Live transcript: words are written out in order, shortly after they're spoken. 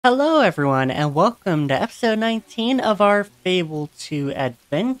Hello, everyone, and welcome to episode 19 of our Fable 2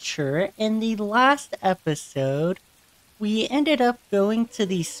 adventure. In the last episode, we ended up going to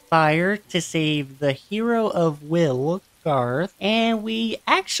the Spire to save the hero of Will, Garth, and we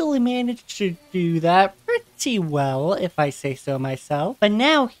actually managed to do that pretty well, if I say so myself. But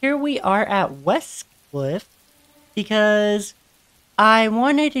now, here we are at Westcliff, because I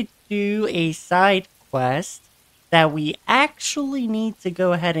wanted to do a side quest that we actually need to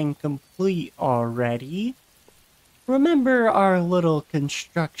go ahead and complete already. Remember our little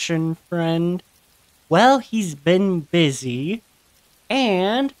construction friend? Well, he's been busy,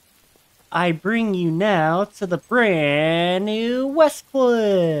 and I bring you now to the brand new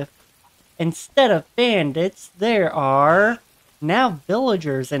Westcliff. Instead of bandits, there are now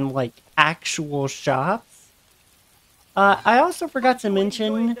villagers and like actual shops. I also forgot to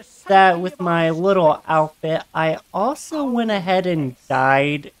mention that with my little outfit, I also went ahead and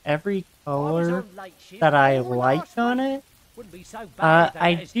dyed every color that I like on it.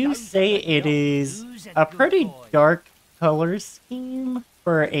 I do say it is a pretty dark color scheme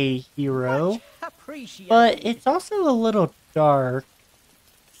for a hero, but it's also a little dark.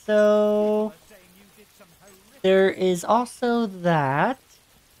 So there is also that.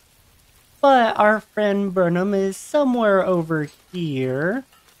 But our friend Burnham is somewhere over here.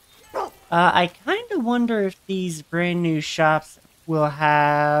 I kind of wonder if these brand new shops will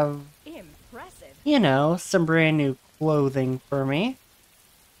have, some brand new clothing for me.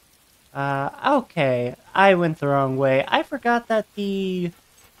 Okay, I went the wrong way. I forgot that the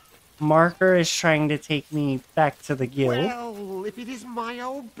marker is trying to take me back to the guild. Well, if it is my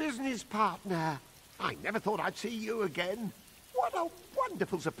old business partner. I never thought I'd see you again. What a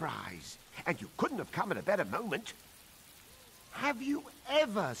wonderful surprise. And you couldn't have come at a better moment. Have you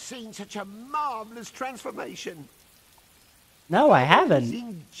ever seen such a marvelous transformation? No, I haven't. He's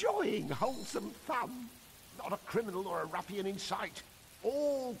enjoying wholesome fun. Not a criminal or a ruffian in sight.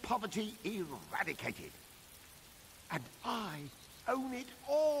 All poverty eradicated. And I own it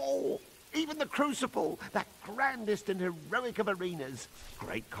all. Even the Crucible, that grandest and heroic of arenas.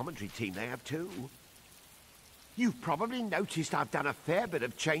 Great commentary team they have too. You've probably noticed I've done a fair bit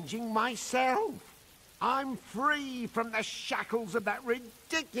of changing myself. I'm free from the shackles of that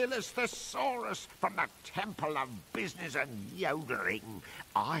ridiculous thesaurus from the temple of business and yodeling.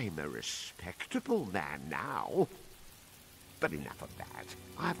 I'm a respectable man now. But enough of that.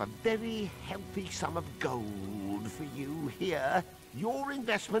 I have a very healthy sum of gold for you here. Your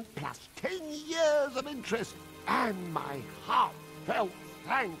investment plus 10 years of interest and my heartfelt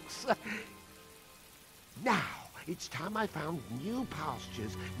thanks. Now, it's time I found new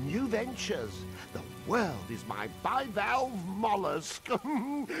pastures, new ventures. The world is my bivalve mollusk.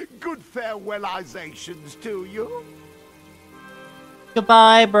 Good farewellizations to you.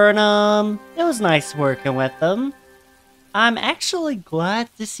 Goodbye, Burnham. It was nice working with them. I'm actually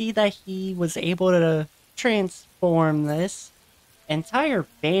glad to see that he was able to transform this entire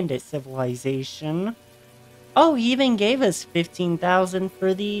bandit civilization. Oh, he even gave us 15,000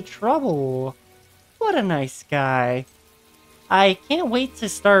 for the trouble. What a nice guy. I can't wait to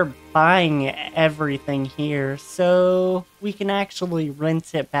start buying everything here so we can actually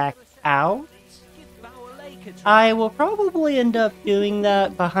rent it back out. I will probably end up doing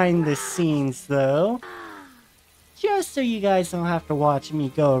that behind the scenes though. Just so you guys don't have to watch me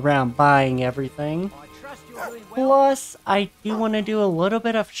go around buying everything. Plus, I do want to do a little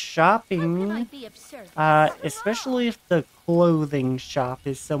bit of shopping, especially if the clothing shop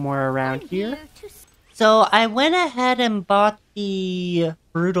is somewhere around here. So I went ahead and bought the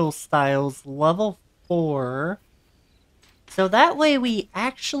Brutal Styles level 4. So that way we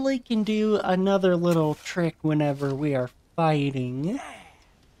actually can do another little trick whenever we are fighting.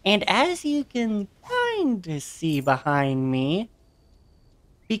 And as you can kind of see behind me,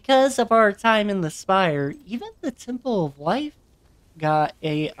 because of our time in the Spire, even the Temple of Life got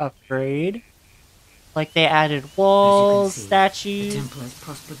a upgrade. Like they added walls, statues. The temple has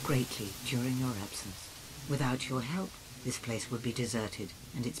prospered greatly during your absence. Without your help, this place would be deserted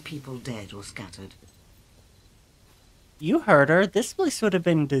and its people dead or scattered. You heard her. This place would have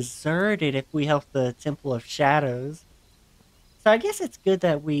been deserted if we helped the Temple of Shadows. So I guess it's good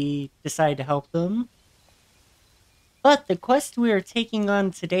that we decided to help them. But the quest we are taking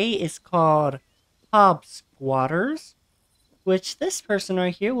on today is called Hobbe Squatters, which this person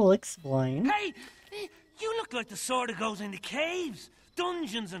right here will explain. Hey, you look like the sort that goes into caves,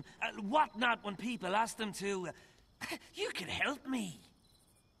 dungeons and whatnot when people ask them to. You can help me.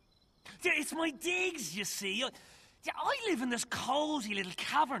 It's my digs, you see. Yeah, I live in this cozy little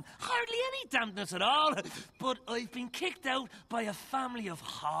cavern, hardly any dampness at all, but I've been kicked out by a family of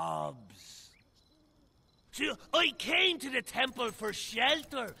Hobbes. So I came to the temple for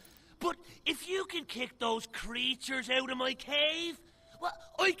shelter, but if you can kick those creatures out of my cave, well,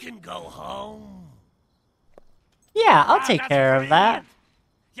 I can go home. Yeah, I'll take That's care of that.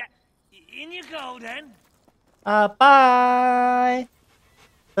 brilliant. Yeah, in you go then. Bye!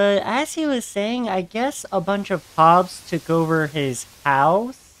 But as he was saying, I guess a bunch of Hobbs took over his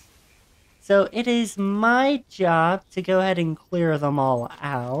house. So it is my job to go ahead and clear them all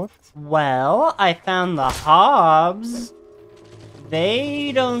out. Well, I found the Hobbs.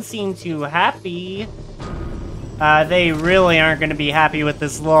 They don't seem too happy. They really aren't going to be happy with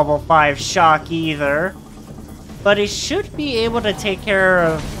this level 5 shock either. But it should be able to take care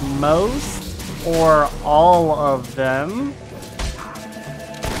of most or all of them.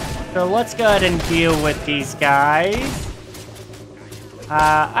 So let's go ahead and deal with these guys.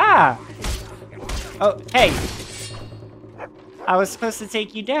 Oh, hey. I was supposed to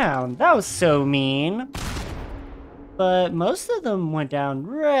take you down. That was so mean. But most of them went down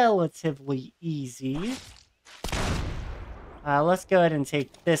relatively easy. Let's go ahead and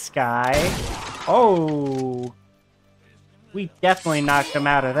take this guy. Oh. We definitely knocked him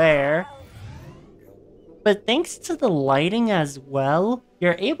out of there. But thanks to the lighting as well,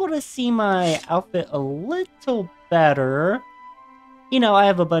 you're able to see my outfit a little better. You know, I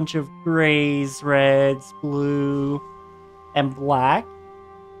have a bunch of grays, reds, blue, and black.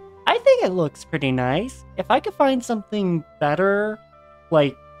 I think it looks pretty nice. If I could find something better,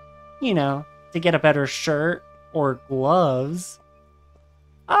 like, you know, to get a better shirt or gloves,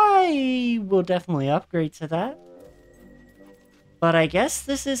 I will definitely upgrade to that. But I guess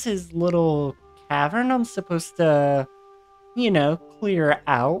this is his little cavern I'm supposed to, you know, clear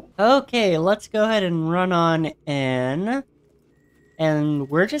out. Okay, let's go ahead and run on in. And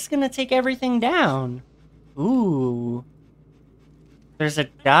we're just gonna take everything down. Ooh. There's a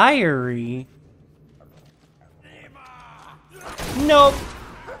diary. Nope.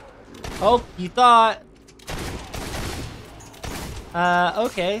 Oh, you thought.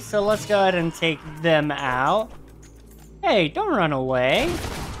 Okay, so let's go ahead and take them out. Hey, don't run away.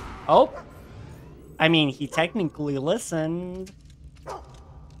 Oh. I mean, he technically listened.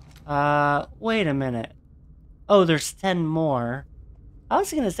 Wait a minute. Oh, there's 10 more. I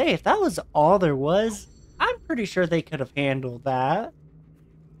was gonna say, if that was all there was, I'm pretty sure they could have handled that.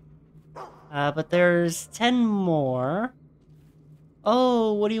 But there's 10 more.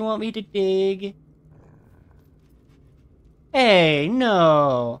 Oh, what do you want me to dig? Hey,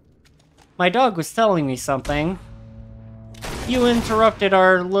 no. My dog was telling me something. You interrupted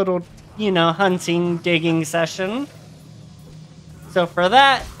our little, you know, hunting, digging session. So for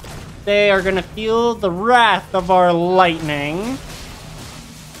that, they are gonna feel the wrath of our lightning.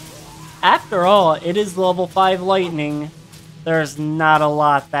 After all, it is level 5 lightning. There's not a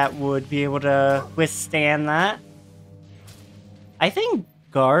lot that would be able to withstand that. I think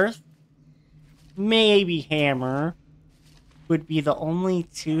Garth, maybe Hammer, would be the only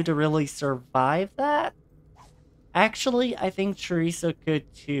two to really survive that. Actually, I think Teresa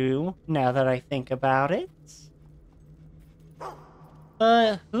could too, now that I think about it.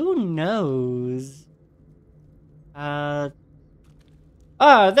 But who knows? There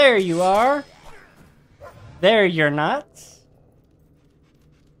you are. There you're not.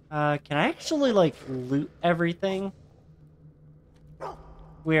 Can I actually, like, loot everything?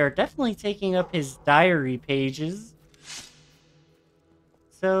 We are definitely taking up his diary pages.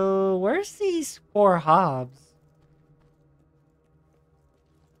 So, where's these 4 Hobbs?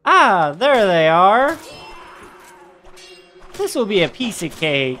 Ah, there they are. This will be a piece of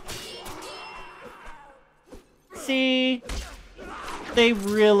cake. See? They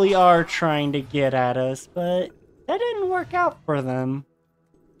really are trying to get at us, but that didn't work out for them.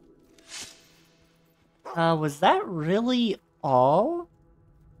 Was that really all?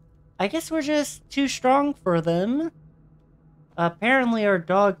 I guess we're just too strong for them. Apparently our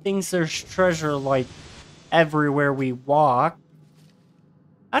dog thinks there's treasure, like, everywhere we walk.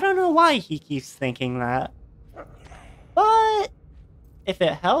 I don't know why he keeps thinking that. But if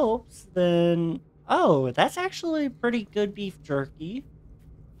it helps, then... Oh, that's actually pretty good beef jerky.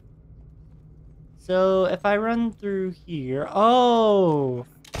 So if I run through here... Oh!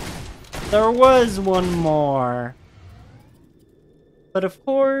 There was one more. But of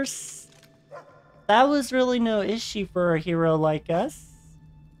course, that was really no issue for a hero like us.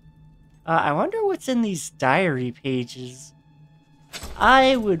 I wonder what's in these diary pages.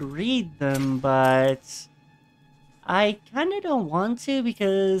 I would read them, but I kind of don't want to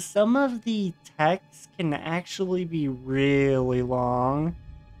because some of the texts can actually be really long.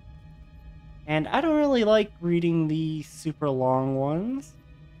 And I don't really like reading the super long ones.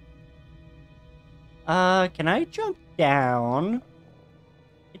 Can I jump down?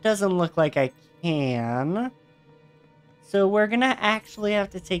 It doesn't look like I can. So we're gonna actually have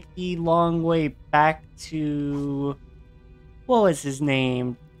to take the long way back to... What was his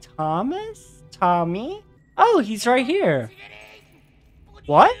name? Thomas? Tommy? Oh, he's right here.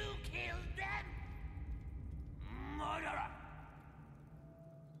 What?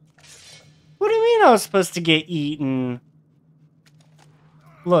 What do you mean I was supposed to get eaten?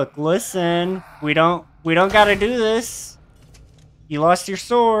 Look, listen. We don't gotta do this. You lost your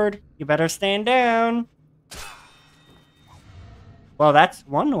sword. You better stand down. Well, that's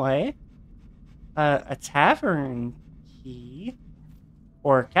one way. A tavern key?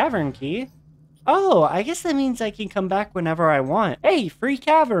 Or cavern key? Oh, I guess that means I can come back whenever I want. Hey, free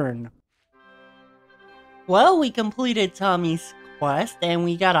cavern! Well, we completed Tommy's quest, and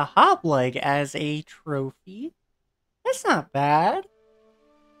we got a hobleg as a trophy. That's not bad.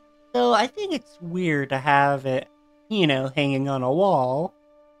 Though I think it's weird to have it, you know, hanging on a wall.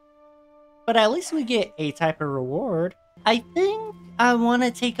 But at least we get a type of reward. I think I want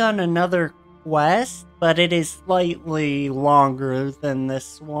to take on another quest, but it is slightly longer than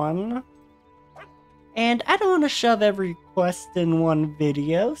this one. And I don't want to shove every quest in one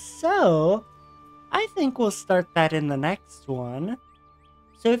video, so I think we'll start that in the next one.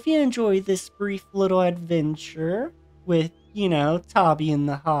 So if you enjoyed this brief little adventure with, you know, Tobby and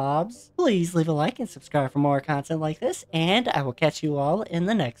the Hobbs, please leave a like and subscribe for more content like this, and I will catch you all in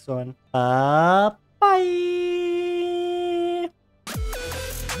the next one. Bye!